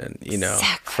comes in, and you know,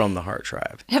 from the Heart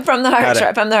Tribe. From the Heart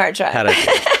Tribe.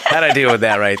 How'd I deal with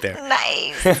that right there?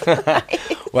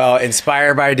 Nice. Well,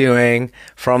 inspired by doing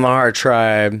From the Heart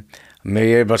Tribe,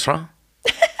 Amelia Bertrand,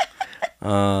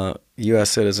 U.S.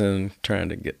 citizen trying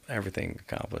to get everything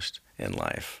accomplished in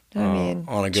life. I mean,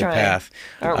 on a good path.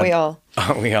 Aren't we all?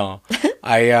 Aren't we all?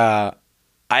 I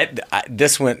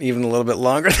this went even a little bit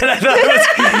longer than I thought it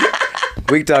was.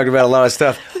 We talked about a lot of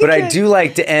stuff, but I do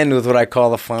like to end with what I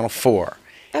call the final 4.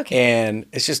 Okay. And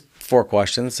it's just 4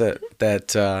 questions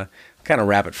that kind of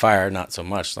rapid fire, not so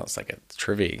much. It's like a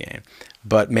trivia game,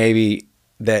 but maybe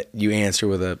that you answer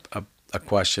with a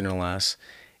question or less,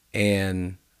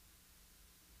 and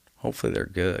hopefully they're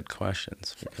good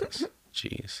questions because,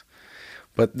 geez.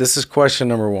 But this is question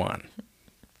number 1.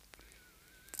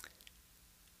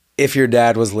 If your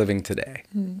dad was living today,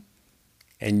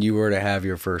 and you were to have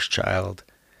your first child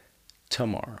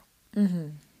tomorrow,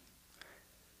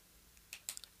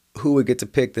 who would get to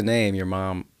pick the name, your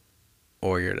mom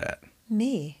or your dad?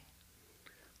 Me.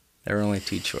 There are only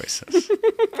 2 choices.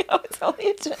 No, it's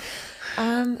only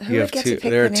who You would have get 2. to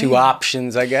pick There are the 2 name?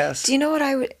 options, I guess. Do you know what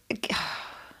I would...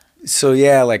 So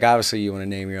yeah, like obviously you want to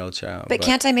name your old child, But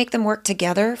can't I make them work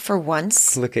together for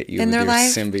once look at you in with their your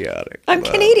life? symbiotic. I'm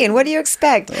love. Canadian. What do you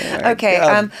expect? my Okay.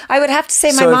 God. I would have to say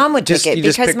my So mom would just- pick it you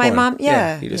just because pick my one. mom. Yeah,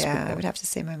 Yeah. you just pick I one. would have to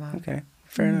say my mom. Okay,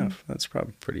 fair enough. That's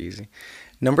probably pretty easy.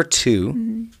 Number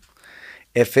 2,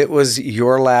 if it was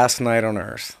your last night on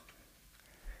Earth,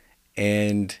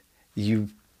 and you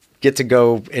get to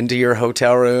go into your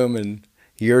hotel room and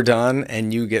you're done,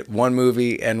 and you get 1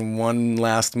 movie and 1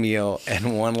 last meal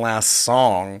and 1 last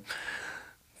song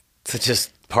to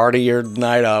just party your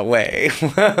night away,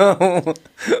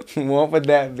 what would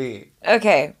that be?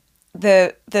 Okay.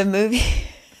 The movie.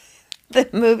 The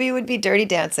movie would be Dirty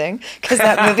Dancing because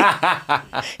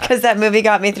that movie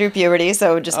got me through puberty,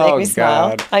 so it would just make me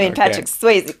smile. God. I mean, Okay. Patrick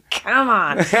Swayze, come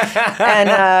on,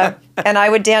 and I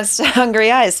would dance to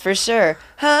Hungry Eyes for sure.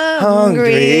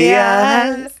 Hungry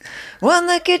Eyes, one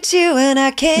look at you and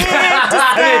I can't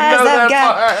disguise.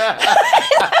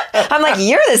 I'm like,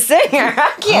 you're the singer.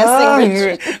 I can't sing.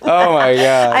 Richard. Oh my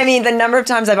God! I mean, the number of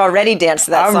times I've already danced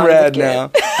to that I'm song. red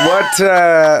now.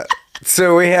 What?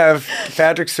 So we have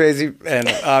Patrick Swayze and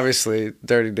obviously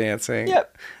Dirty Dancing.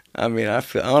 Yep. I mean, I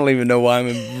don't even know why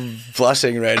I'm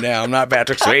blushing right now. I'm not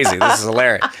Patrick Swayze. This is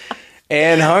hilarious.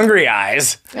 And Hungry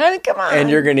Eyes. I mean, come on.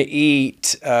 And you're gonna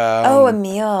eat. a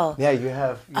meal. Yeah, you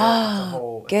have. It's a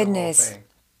whole, goodness. It's a whole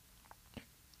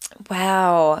thing.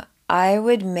 Wow. I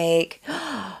would make.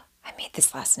 I made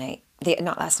this last night.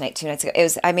 Not last night. 2 nights ago.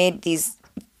 I made these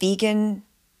vegan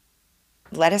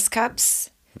lettuce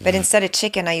cups, but instead of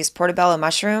chicken, I used portobello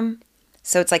mushroom.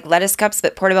 So it's like lettuce cups,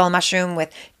 but portobello mushroom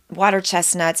with water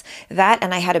chestnuts. That,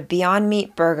 and I had a Beyond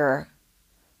Meat burger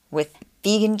with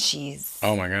vegan cheese.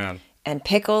 Oh my God. And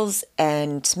pickles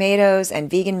and tomatoes and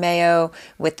vegan mayo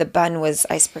with the bun was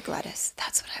iceberg lettuce.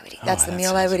 That's what I would eat. That's the that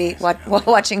meal I sounds would eat amazing. while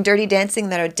watching Dirty Dancing.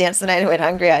 Then I would dance the night away with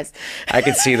Hungry Eyes. I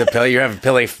could see the pillow. You have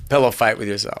a pillow fight with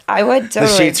yourself. I would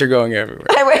totally. The sheets are going everywhere.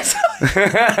 I would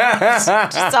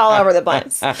just all over the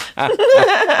place.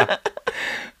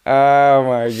 Oh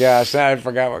my gosh! Now I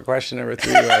forgot what question number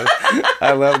 3 was.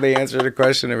 I love the answer to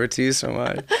question number 2 so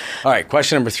much. All right,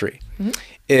 question number 3.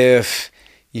 If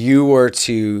you were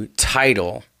to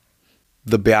title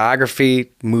the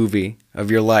biography movie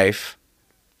of your life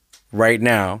right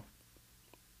now,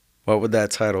 what would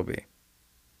that title be?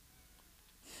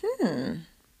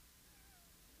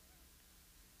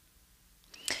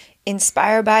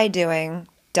 Inspired by doing ...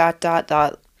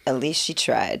 At least she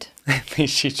tried. At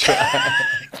least she tried.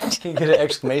 Can you get an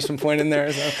exclamation point in there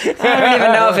or something? I don't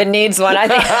even know if it needs one. I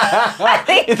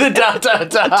think The ...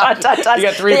 You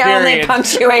got 3 the only periods.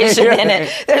 punctuation in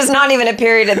it. There's not even a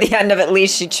period at the end of at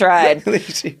least she tried. At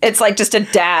least she- It's like just a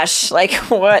dash. Like,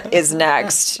 what is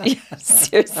next? Yeah,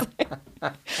 seriously.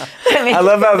 I mean, I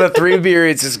love how the 3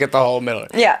 periods just get the whole middle.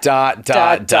 Yeah.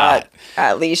 Dot.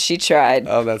 At least she tried.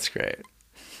 Oh, that's great.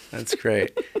 That's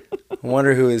great. I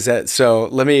wonder who is that. So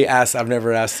let me ask. I've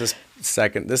never asked this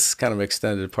second. This is kind of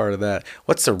extended part of that.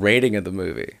 What's the rating of the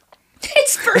movie?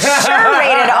 It's for sure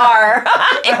rated R.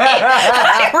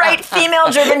 I write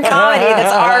female-driven comedy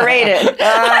that's R-rated.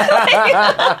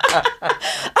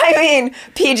 I mean,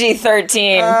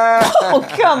 PG-13. Oh,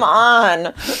 come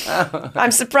on. I'm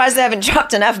surprised I haven't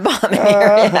dropped an F-bomb in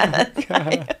here yet.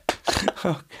 God.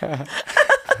 Oh, God.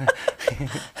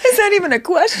 Is that even a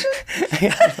question?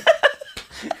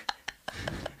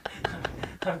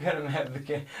 I'm kind of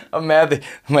mad. I'm mad that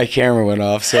my camera went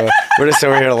off, so we're just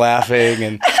over here laughing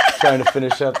and trying to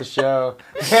finish up the show.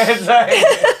 It's like,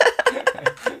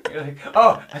 you're like,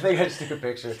 oh, I think I just took a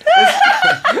picture.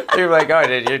 You're like, oh,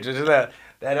 did you do that?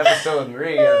 That episode with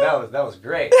Marie, that was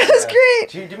great. That was great.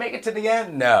 Did you make it to the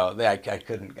end? No, I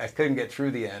couldn't get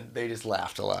through the end. They just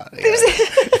laughed a lot.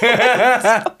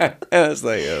 Yeah. I was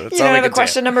like, oh, you don't have a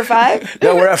question number 5?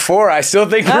 No, we're at 4. I still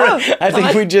think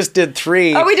we just did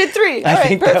 3. Oh, we did 3. All I right,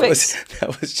 think perfect.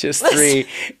 that was just 3.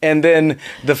 And then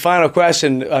the final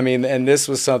question, I mean, and this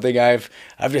was something I've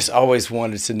just always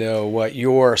wanted to know what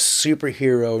your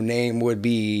superhero name would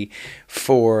be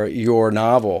for your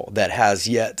novel that has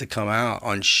yet to come out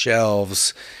on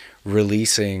shelves,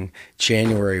 releasing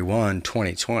January 1,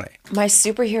 2020. My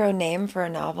superhero name for a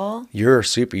novel? You're a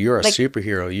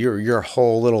superhero. Your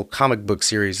whole little comic book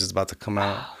series is about to come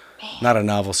out. Oh, not a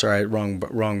novel, sorry, wrong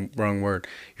word.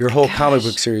 Your whole comic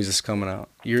book series is coming out.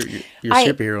 Your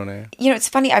superhero name. You know, it's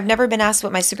funny. I've never been asked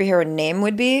what my superhero name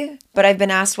would be, but I've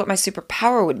been asked what my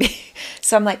superpower would be.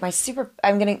 So I'm like, I'm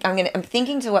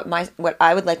thinking to what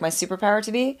I would like my superpower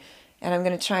to be, and I'm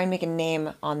gonna try and make a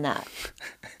name on that.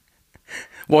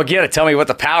 Well, you gotta tell me what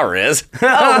the power is. Oh, do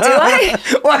I?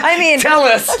 Well, I mean, tell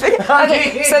us.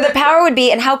 Okay, so the power would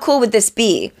be, and how cool would this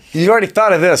be? You already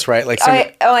thought of this, right? Like,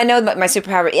 I know my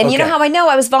superpower. And you know how I know?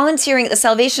 I was volunteering at the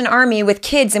Salvation Army with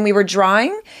kids, and we were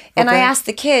drawing. And I asked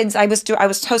the kids. I was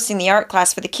hosting the art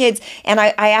class for the kids, and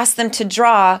I asked them to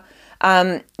draw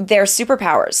their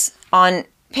superpowers on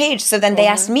page. So then they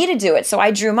asked me to do it. So I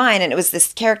drew mine, and it was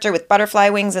this character with butterfly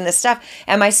wings and this stuff.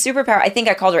 And my superpower, I think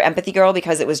I called her Empathy Girl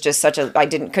because it was just I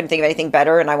couldn't think of anything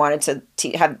better, and I wanted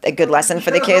to have a good lesson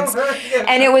for the kids.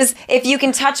 And it was, if you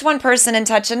can touch one person and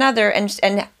touch another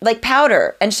and like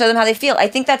powder and show them how they feel. I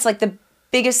think that's like the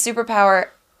biggest superpower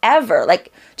ever.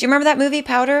 Like, do you remember that movie,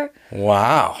 Powder?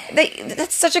 Wow.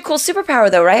 That's such a cool superpower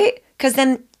though, right? Because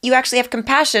then you actually have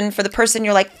compassion for the person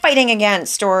you're like fighting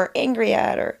against or angry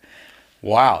at or...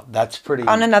 Wow, that's pretty...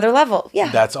 On another level, yeah.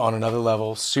 That's on another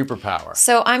level, superpower.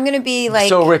 So I'm going to be like...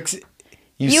 So Rick,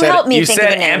 you help me think of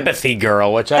a name. Empathy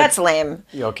Girl, which That's lame.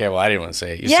 Okay, well, I didn't want to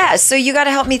say it. Yeah, so you got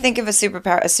to help me think of a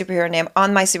superhero name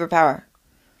on my superpower.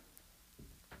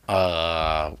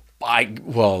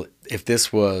 If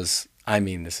this was... I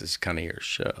mean, this is kind of your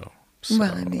show. So,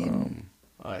 well, I mean...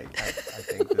 I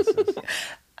think this is...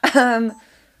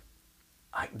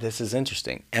 This is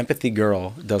interesting. Empathy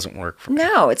Girl doesn't work for me.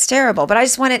 No, it's terrible. But I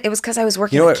just wanted, it was because I was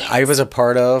working. You know what I was a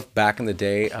part of back in the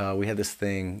day? We had this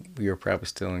thing, we were probably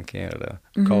still in Canada,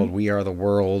 called We Are the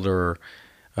World, or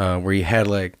where you had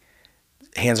like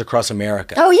Hands Across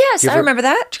America. Oh, yes. I remember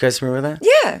that. Do you guys remember that?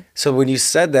 Yeah. So when you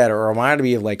said that, it reminded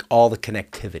me of like all the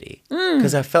connectivity.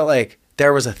 Because I felt like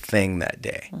there was a thing that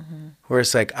day where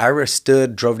it's like I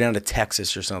drove down to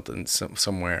Texas or something,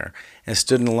 somewhere, and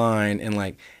stood in line and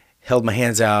like, held my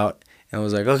hands out and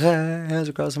was like, okay, hands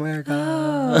across America.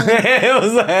 Oh, it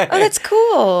was like, that's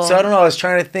cool. So I don't know. I was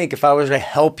trying to think if I was to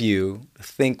help you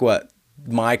think what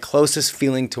my closest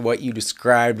feeling to what you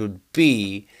described would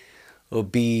be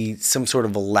some sort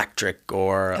of electric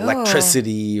or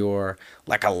electricity or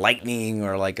like a lightning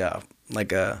or like a.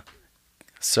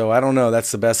 So I don't know.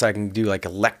 That's the best I can do. Like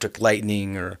electric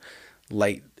lightning or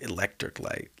electrous.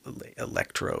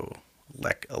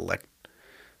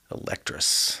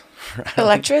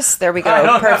 Electress? There we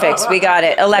go. Perfect. We got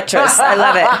it. Electress. I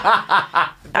love it.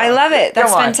 I love it.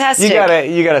 That's fantastic. You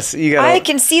gotta. I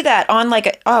can see that on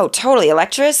like totally.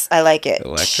 Electress? I like it.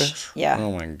 Electress? Yeah.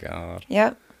 Oh my God.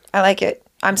 Yep. I like it.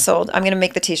 I'm sold. I'm going to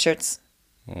make the t-shirts.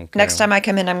 Okay. Next time I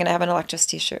come in, I'm going to have an Electress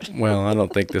t-shirt. Well, I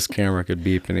don't think this camera could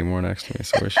beep anymore next to me,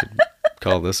 so we should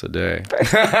call this a day.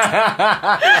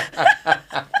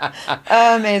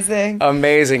 Amazing.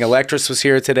 Electress was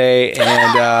here today,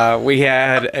 and we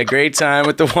had a great time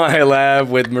with the Y Lab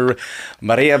with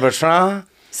Maria Bertrand.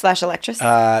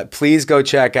 /Electress. Please go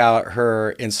check out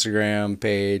her Instagram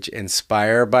page,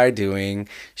 Inspire by Doing.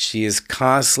 She is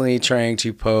constantly trying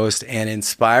to post and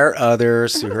inspire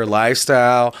others through her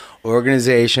lifestyle,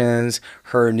 organizations,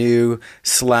 her new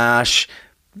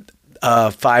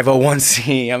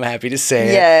 /501c, I'm happy to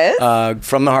say yes. it,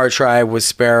 from the Heart Tribe with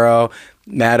Sparrow.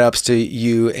 mad ups to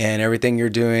you and everything you're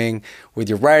doing with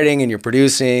your writing and your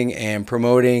producing and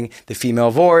promoting the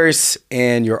female voice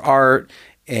and your art.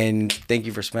 And thank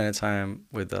you for spending time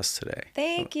with us today.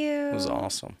 Thank you. It was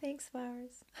awesome. Thanks,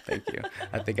 Flowers. Thank you.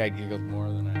 I think I giggled more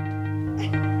than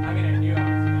I mean, I knew I